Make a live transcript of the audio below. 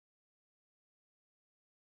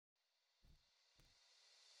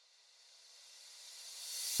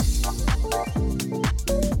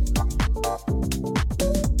Hey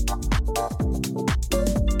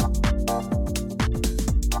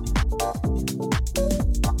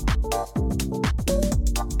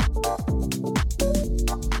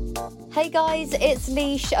guys, it's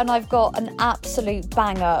Leash and I've got an absolute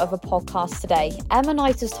banger of a podcast today. Emma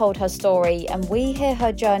Knight has told her story and we hear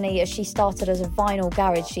her journey as she started as a vinyl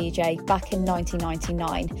garage DJ back in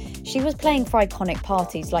 1999. She was playing for iconic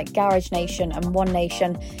parties like Garage Nation and One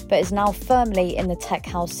Nation, but is now firmly in the tech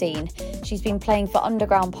house scene. She's been playing for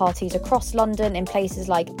underground parties across London in places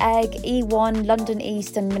like Egg, E1, London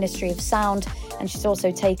East and Ministry of Sound, and she's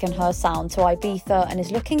also taken her sound to Ibiza and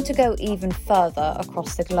is looking to go even further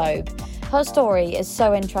across the globe. Her story is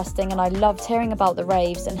so interesting and I loved hearing about the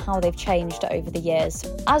raves and how they've changed over the years.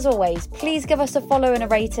 As always, please give us a follow and a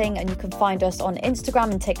rating, and you can find us on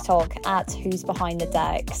Instagram and TikTok at Who's Behind the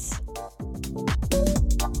Decks.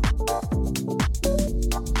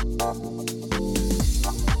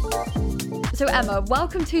 So Emma,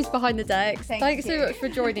 welcome to Who's Behind the Decks. Thanks so much for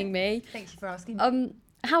joining me. Thank you for asking.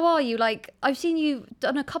 How are you? Like, I've seen you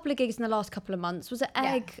done a couple of gigs in the last couple of months. Was it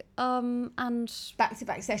Egg? Yeah. And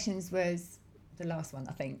Back-to-back sessions was the last one,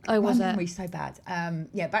 I think. Oh, was it? My memory's so bad.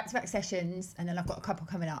 Back-to-back sessions, and then I've got a couple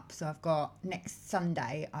coming up. So I've got next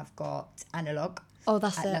Sunday, I've got Analog. Oh,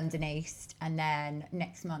 that's at it. London East, and then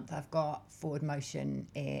next month I've got Forward Motion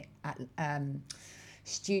at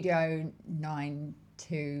Studio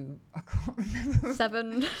 92. I can't remember.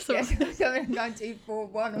 7. Yes,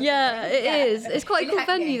 9241. Yeah, it is. It's quite a cool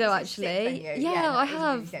venue though, actually. Venue. Yeah, I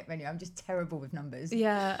have. Really set venue. I'm just terrible with numbers.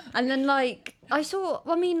 Yeah, and then like I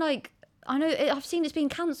know I've seen it's been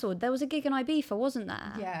cancelled. There was a gig in Ibiza, wasn't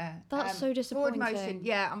there? Yeah, that's so disappointing. Forward Motion.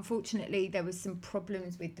 Yeah, unfortunately there was some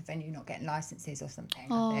problems with the venue not getting licenses or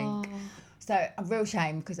something. I think. So a real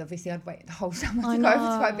shame, because obviously I'd waited the whole summer to go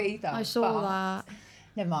over to Ibiza. I saw that.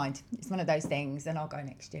 Never mind. It's one of those things, and I'll go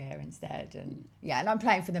next year instead. And and I'm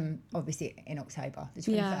playing for them obviously in October. The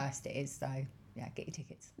 21st it is. So yeah, get your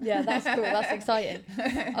tickets. Yeah, that's cool. That's exciting.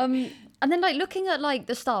 And then like looking at like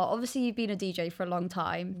the start, obviously you've been a DJ for a long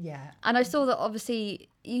time. Yeah. And I saw that obviously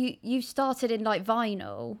you started in like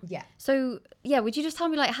vinyl. Yeah. So yeah, would you just tell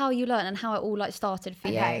me like how you learned and how it all like started for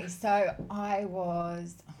you? Okay, so I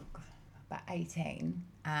was about 18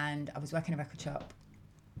 and I was working in a record shop,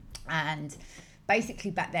 and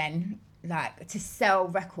basically back then, like to sell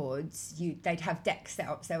records, they'd have decks set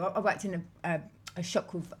up. So I worked in a shop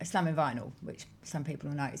called Slam and Vinyl, which some people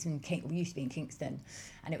will know. It's used to be in Kingston,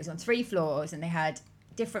 and it was on 3 floors, and they had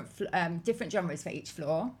different genres for each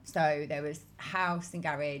floor. So there was house and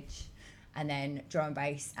garage, and then drum and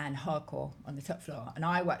bass and hardcore on the top floor. And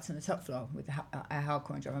I worked on the top floor with a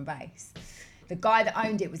hardcore and drum and bass. The guy that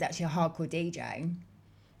owned it was actually a hardcore DJ,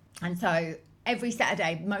 and so every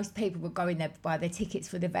Saturday, most people would go in there, buy their tickets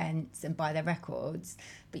for the events and buy their records.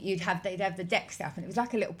 But they'd have the deck stuff, and it was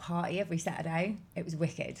like a little party every Saturday. It was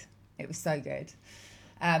wicked. It was so good.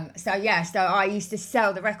 So I used to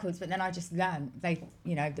sell the records, but then I just learned.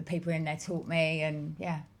 The people in there taught me, and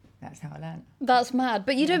that's how I learned. That's mad.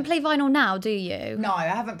 But you don't play vinyl now, do you? No, I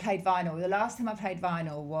haven't played vinyl. The last time I played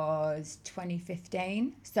vinyl was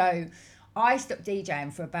 2015. So I stopped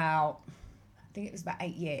DJing for I think it was about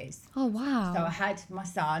 8 years. Oh, wow. So I had my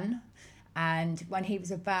son, and when he was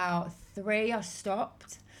about 3, I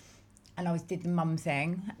stopped, and I did the mum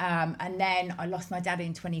thing. And then I lost my dad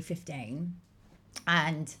in 2015.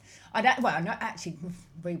 And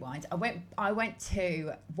rewind. I went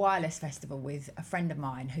to Wireless Festival with a friend of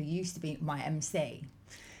mine who used to be my MC.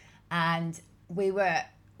 And we were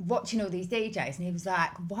watching all these DJs, and he was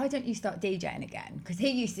like, why don't you start DJing again? Because he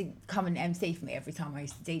used to come and MC for me every time I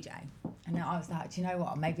used to DJ. And I was like, do you know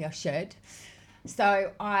what, maybe I should.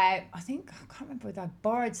 So I can't remember whether I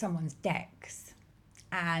borrowed someone's decks,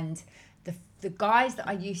 and the guys that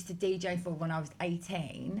I used to DJ for when I was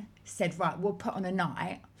 18 said, right, we'll put on a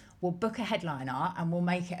night, we'll book a headliner, and we'll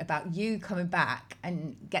make it about you coming back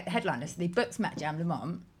and get the headliner. So they booked Matt Jam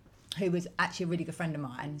Lamont, who was actually a really good friend of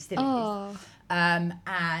mine, still is,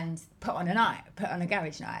 and put on a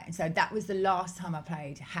garage night. And so that was the last time I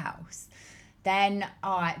played house. Then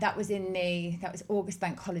that was August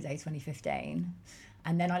Bank Holiday 2015.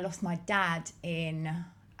 And then I lost my dad in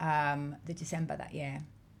the December that year.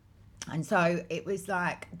 And so it was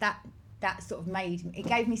like that sort of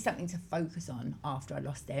gave me something to focus on after I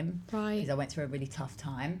lost him. Right. Because I went through a really tough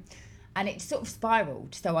time. And it sort of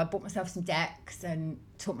spiraled. So I bought myself some decks and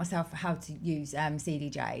taught myself how to use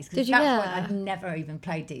CDJs. Did you? At that point, I'd never even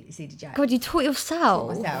played CDJs. God, you taught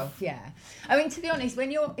yourself? Taught myself, yeah. I mean, to be honest,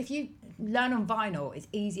 if you learn on vinyl, it's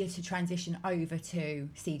easier to transition over to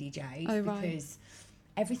CDJs because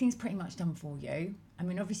everything's pretty much done for you. I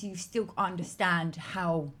mean, obviously you still understand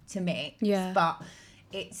how to mix, Yeah. but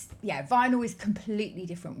vinyl is a completely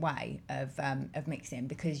different way of mixing,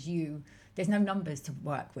 because there's no numbers to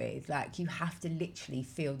work with. Like, you have to literally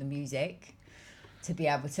feel the music to be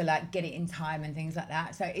able to like get it in time and things like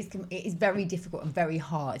that. So it is very difficult and very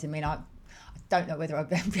hard. I mean, I don't know whether I'll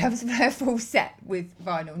be able to play a full set with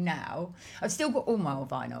vinyl now. I've still got all my old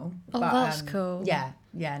vinyl. Oh, but, that's cool. Yeah,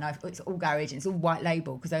 and it's all garage and it's all white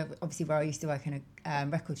label, because obviously where I used to work in a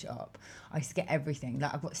record shop, I used to get everything.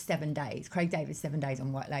 Like, I've got 7 days, Craig David's 7 days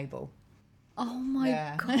on white label. Oh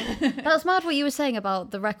my God. That's mad what you were saying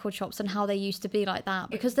about the record shops and how they used to be like that.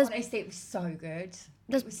 Because honestly, it was so good.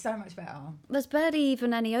 It was so much better. There's barely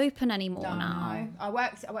even any open anymore now. No. I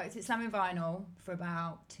worked at Slam and Vinyl for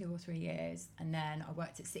about 2 or 3 years, and then I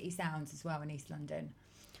worked at City Sounds as well in East London.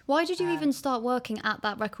 Why did you even start working at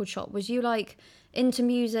that record shop? Was you like into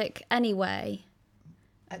music anyway?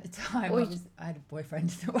 At the time, I had a boyfriend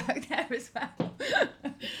that worked there as well.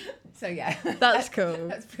 So yeah, that's cool.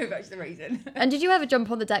 That's pretty much the reason. And did you ever jump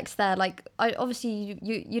on the decks there? Like, obviously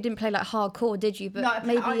you didn't play like hardcore, did you? But no,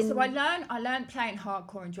 maybe so I learned playing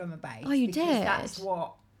hardcore and drum and bass. Oh, you did? That's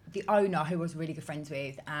what the owner, who I was really good friends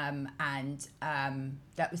with, and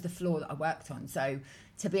that was the floor that I worked on. So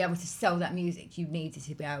to be able to sell that music, you needed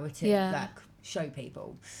to be able to like show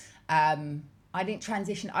people. I didn't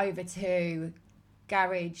transition over to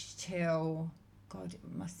garage till, God, it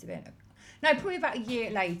must have been probably about a year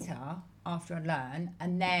later after I learned.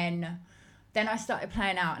 And then I started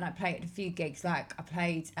playing out, and I played at a few gigs. Like, I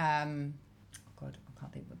played I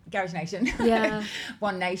can't think of Garage Nation. Yeah.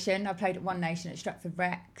 One Nation. I played at One Nation at Stratford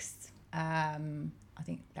Rex. I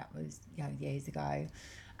think that was years ago.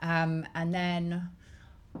 And then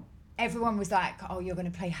everyone was like, "Oh, you're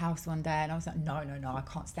going to play house one day," and I was like, "No, I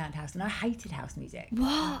can't stand house," and I hated house music.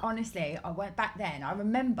 What? Honestly, I went back then. I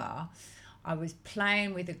remember I was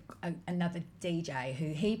playing with another DJ who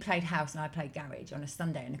he played house and I played garage on a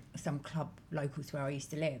Sunday in some club local to where I used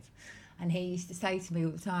to live, and he used to say to me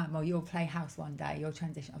all the time, "Oh, you'll play house one day. You'll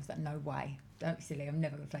transition." I was like, "No way! Don't be silly. I'm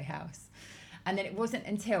never going to play house." And then it wasn't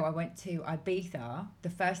until I went to Ibiza,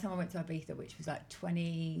 the first time I went to Ibiza, which was like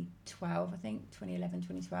 2012, I think, 2011,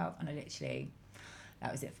 2012. And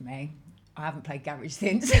that was it for me. I haven't played garage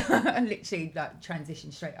since. I literally like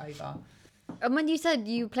transitioned straight over. And when you said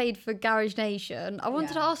you played for Garage Nation, I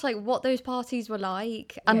wanted to ask like what those parties were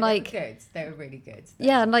like. And they like, were good. They were really good.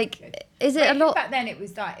 And like, is it a lot? Back then it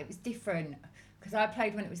was different, because I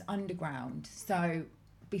played when it was underground. So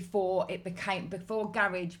before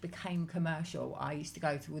garage became commercial, I used to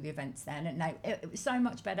go to all the events then, and it was so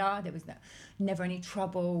much better. There was never any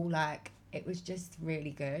trouble. Like, it was just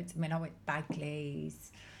really good. I mean, I went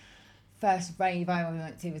Bagley's. First rave I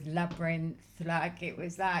went to was Labyrinth. Like, it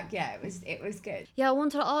was like, it was good. Yeah, I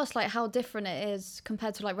wanted to ask like how different it is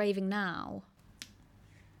compared to like raving now.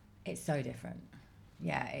 It's so different.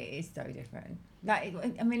 Yeah, it is so different. Like,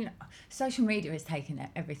 I mean, social media has taken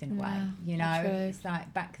everything away. You know, it's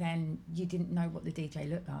like back then you didn't know what the DJ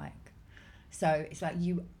looked like, so it's like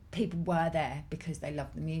people were there because they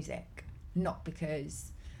loved the music, not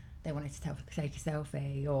because they wanted to take a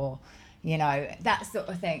selfie or, you know, that sort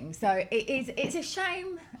of thing. So it's a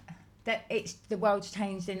shame that the world's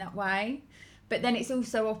changed in that way, but then it's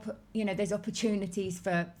also there's opportunities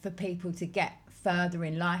for people to get further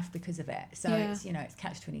in life because of it. So it's it's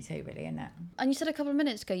catch-22 really, isn't it? And you said a couple of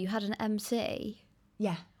minutes ago you had an MC.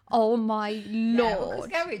 Yeah. Oh my lord.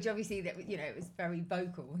 Yeah, garage, obviously, that it was very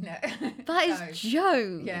vocal, wasn't it? That is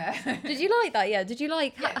joke. Yeah. Did you like that? Yeah. Did you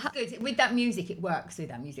like? Yeah, it's good. With that music, it works. With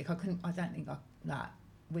that music, I don't think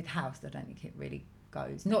with house. I don't think it really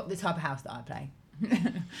goes. Not the type of house that I play.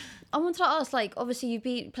 I wanted to ask, like, obviously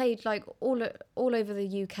you've played like all over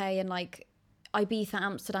the UK and like Ibiza,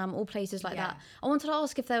 Amsterdam, all places like that. I wanted to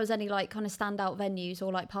ask if there was any like kind of standout venues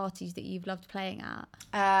or like parties that you've loved playing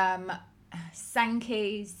at.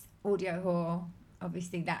 Sankey's, Audio Hall,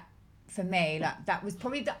 obviously that for me, like that was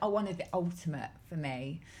probably one of the ultimate for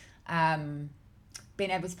me.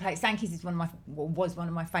 Being able to play Sankey's was one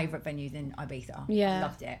of my favourite venues in Ibiza. Yeah, I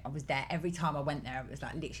loved it. I was there every time I went there. It was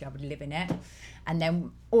like literally I would live in it. And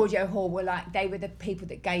then Audio Hall they were the people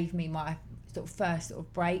that gave me my sort of first sort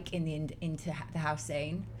of break into the house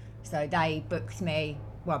scene. So they booked me.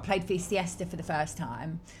 Well, I played for Siesta for the first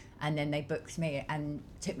time, and then they booked me and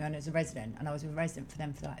took me on as a resident, and I was a resident for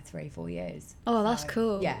them for like 3-4 years. Oh, that's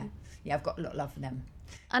cool. Yeah, I've got a lot of love for them.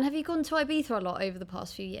 And have you gone to Ibiza a lot over the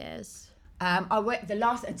past few years? I went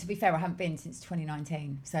to be fair, I haven't been since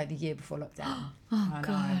 2019, so the year before lockdown. Oh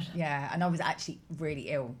God. Yeah, and I was actually really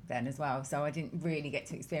ill then as well, so I didn't really get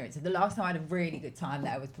to experience it. The last time I had a really good time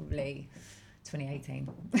there was probably 2018.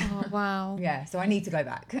 Oh, wow. Yeah, so I need to go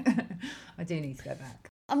back. I do need to go back.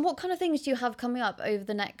 And what kind of things do you have coming up over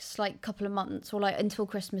the next like couple of months, or like until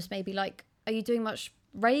Christmas maybe? Like, are you doing much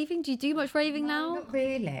raving? Do you do much raving now? Not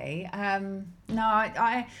really. No,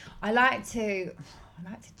 I like to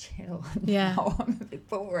chill. Yeah. Now. I'm a bit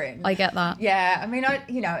boring. I get that. Yeah, I mean,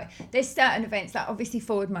 there's certain events like obviously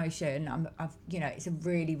Forward Motion. It's a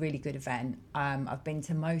really, really good event. I've been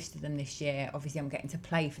to most of them this year. Obviously, I'm getting to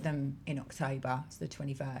play for them in October. It's the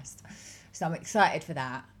 21st, so I'm excited for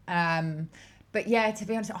that. But yeah, to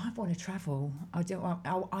be honest, I want to travel.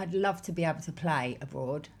 I'd love to be able to play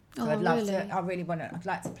abroad. So I'd love to. I really want to. I'd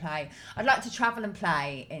like to play. I'd like to travel and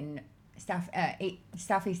play in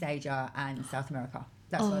Southeast Asia and South America.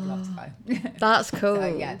 That's where I'd love to go. That's cool.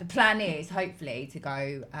 So yeah, the plan is hopefully to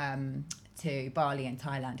go to Bali and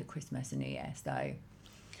Thailand at Christmas and New Year. So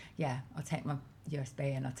yeah, I'll take my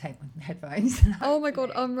USB and I'll take my headphones. Oh my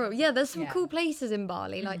god, unreal. Yeah, there's some cool places in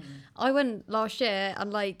Bali. Like I went last year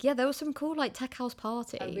and like there was some cool like tech house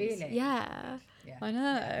parties. Oh, really? Yeah. I know.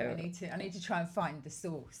 Yeah, I need to try and find the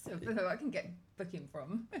source of who I can get booking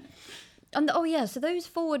from. And so those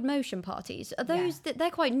Forward Motion parties, are those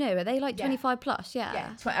they're quite new? Are they like 25 plus? Yeah.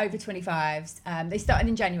 Yeah, over 25s. They started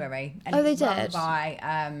in January. And they it's run did?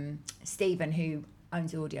 by Stephen, who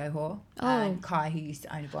owns Audio Whore, and Kai, who used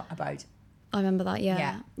to own Abode. I remember that.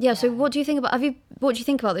 Yeah. So what do you think about? What do you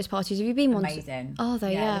think about those parties? Have you been one? Amazing. Oh, the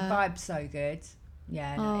vibe's so good.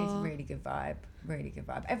 Yeah, no, it's a really good vibe. Really good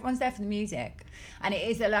vibe. Everyone's there for the music, and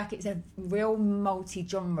it's a real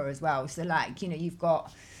multi-genre as well. So like you've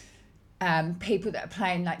got people that are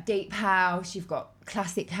playing like deep house. You've got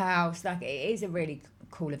classic house. Like it is a really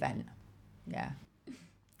cool event. Yeah.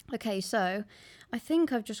 Okay, so I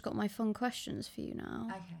think I've just got my fun questions for you now.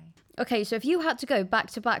 Okay, so if you had to go back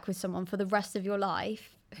to back with someone for the rest of your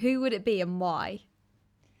life, who would it be and why?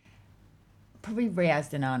 Probably Riaz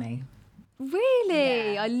Danani.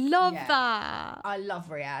 Really? Yeah. I love that. I love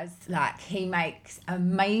Riaz. Like he makes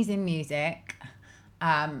amazing music.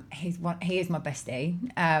 He is my bestie.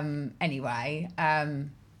 Anyway,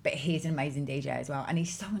 but he's an amazing DJ as well, and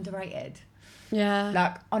he's so underrated. Yeah.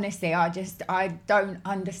 Like honestly, I don't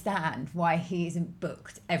understand why he isn't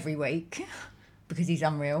booked every week because he's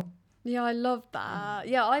unreal. Yeah, I love that.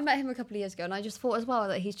 Yeah, I met him a couple of years ago, and I just thought as well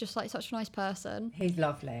that he's just like such a nice person. He's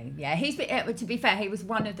lovely. Yeah, to be fair, he was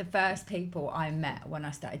one of the first people I met when I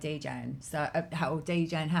started DJing. So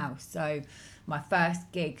DJing house. So my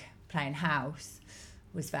first gig playing house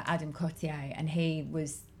was for Adam Cotier, and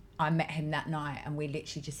I met him that night and we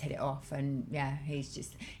literally just hit it off. And yeah,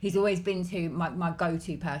 he's always been my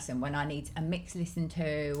go-to person when I need a mix listened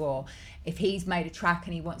to, or if he's made a track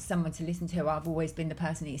and he wants someone to listen to, I've always been the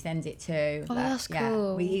person he sends it to. Oh, that's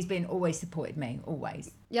cool. He's been always supported me,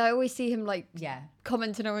 always. Yeah, I always see him like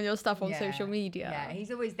commenting on your stuff on social media. Yeah,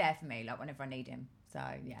 he's always there for me, like whenever I need him. So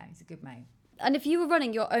yeah, he's a good mate. And if you were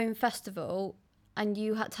running your own festival and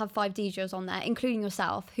you had to have 5 DJs on there, including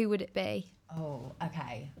yourself, who would it be? Oh,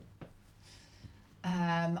 okay.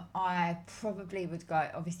 I probably would go,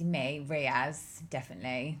 obviously me, Riaz,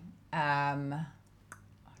 definitely. If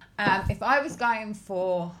I was going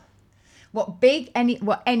for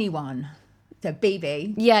anyone, so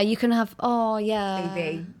BB. Yeah, you can have,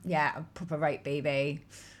 BB, yeah, I proper rate BB.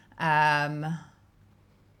 Oh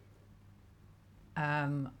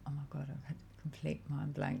my God, I've had a complete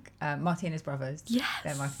mind blank. Martinez Brothers. Yes.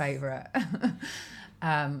 They're my favourite.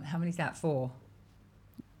 How many is that? 4?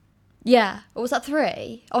 Yeah. Or was that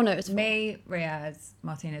 3? Oh, no, it's 4. Me, Riaz,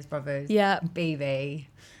 Martinez Brothers, BB,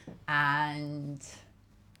 and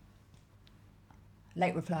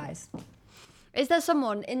Late Replies. Is there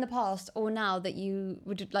someone in the past or now that you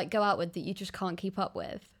would like go out with that you just can't keep up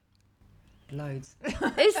with? Loads.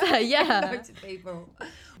 Is there? Yeah. Loads of people.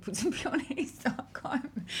 But to be honest,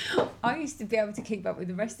 I used to be able to keep up with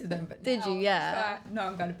the rest of them. But did you? Yeah. No,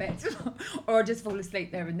 I'm going to bed. Or I just fall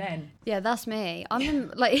asleep there and then. Yeah, that's me.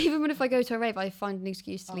 Like, even if I go to a rave, I find an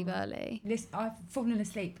excuse to leave early. I've fallen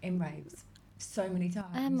asleep in raves so many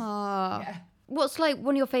times. Emma. Yeah. What's like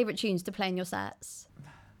one of your favourite tunes to play in your sets?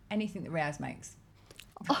 Anything that Riaz makes.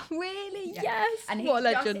 Oh, really? Yeah. Yes. And what a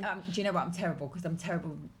legend. Do you know what? I'm terrible because I'm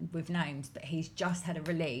terrible with names, but he's just had a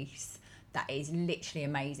release that is literally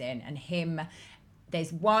amazing. And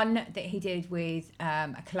there's one that he did with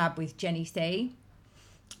a collab with Jenny C.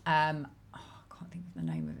 I can't think of the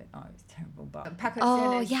name of it. Oh, it's terrible. But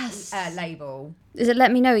Paco yes. Label. Is it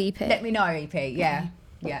Let Me Know EP? Let Me Know EP, yeah.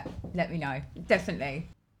 Yeah, Let Me Know. Definitely.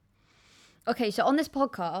 Okay, so on this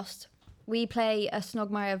podcast, we play a Snog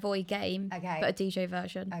Marry Avoid game, but a DJ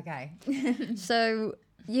version. Okay. So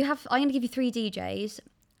I'm going to give you 3 DJs,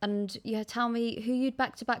 And yeah, tell me who you'd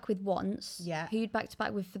back to back with once, Yeah. who you'd back to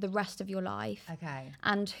back with for the rest of your life, Okay.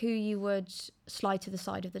 and who you would slide to the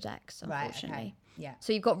side of the decks, unfortunately. Right, okay. Yeah.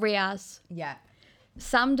 So you've got Riaz, Yeah.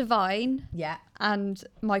 Sam Devine, Yeah. and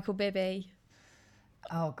Michael Bibby.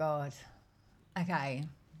 Oh, God. Okay.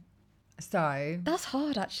 So... That's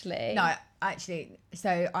hard, actually. No, actually,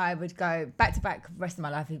 so I would go back to back, rest of my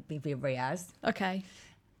life would be Riaz. Okay.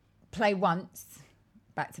 Play once,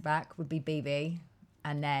 back to back, would be BB.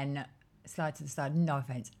 And then slide to the side, no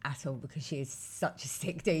offence at all, because she is such a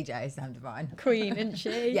sick DJ, Sam Devine. Queen, isn't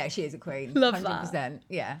she? Yeah, she is a queen. Love 100%. that.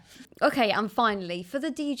 Yeah. Okay, and finally, for the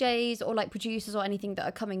DJs or like producers or anything that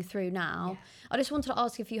are coming through now, I just wanted to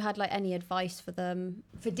ask if you had like any advice for them.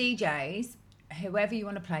 For DJs, whoever you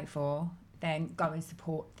want to play for, then go and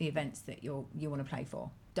support the events that you want to play for.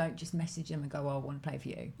 Don't just message them and go, oh, I want to play for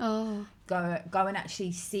you. Oh. Go and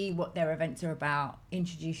actually see what their events are about.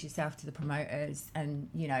 Introduce yourself to the promoters and,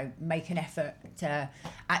 you know, make an effort to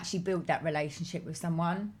actually build that relationship with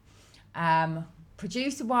someone.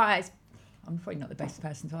 Producer-wise, I'm probably not the best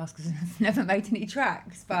person to ask because I've never made any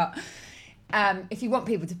tracks, but if you want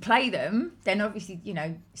people to play them, then obviously, you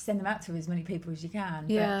know, send them out to as many people as you can.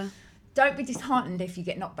 Yeah. But don't be disheartened if you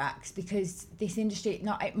get knockbacks, because this industry,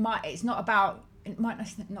 it might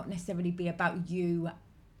not necessarily be about you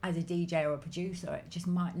as a DJ or a producer. It just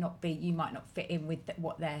might not be, you might not fit in with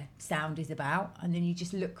what their sound is about, and then you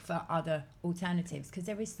just look for other alternatives, because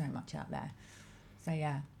there is so much out there. So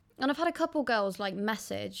yeah. And I've had a couple girls like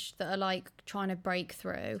message that are like trying to break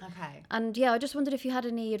through. Okay. And yeah, I just wondered if you had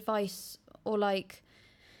any advice or like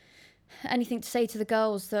anything to say to the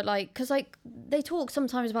girls that like, because like they talk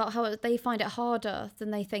sometimes about how they find it harder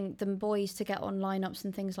than they think than boys to get on lineups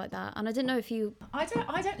and things like that. And I didn't know if you... I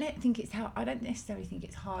don't necessarily think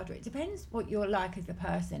it's harder. It depends what you're like as a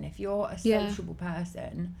person. If you're a sociable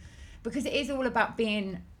person, because it is all about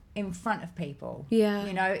being in front of people. Yeah.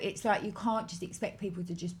 You know, it's like you can't just expect people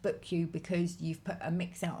to just book you because you've put a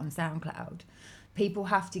mix out on SoundCloud. People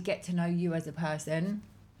have to get to know you as a person.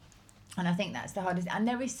 And I think that's the hardest. And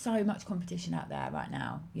there is so much competition out there right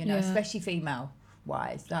now, you know, especially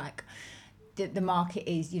female-wise. Like, the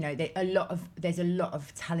market is, you know, there's a lot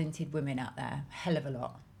of talented women out there. Hell of a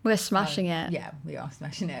lot. We're smashing it. Yeah, we are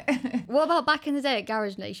smashing it. What about back in the day at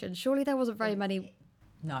Garage Nation? Surely there wasn't very many...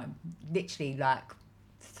 No, literally like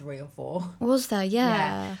 3 or 4. Was there?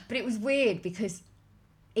 Yeah. But it was weird because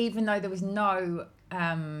even though there was no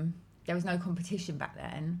competition back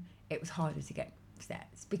then, it was harder to get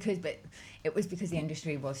sets but it was because the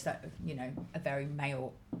industry was so, you know, a very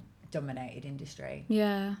male dominated industry.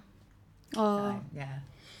 Yeah. Oh. So, yeah.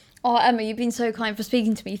 Oh, Emma, you've been so kind for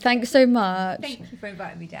speaking to me. Thanks so much. Thank you for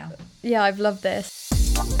inviting me down. Yeah, I've loved this.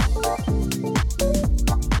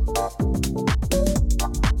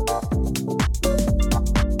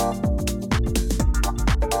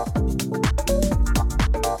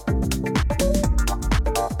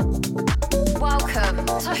 Welcome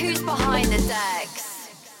to Who's Behind the Deck.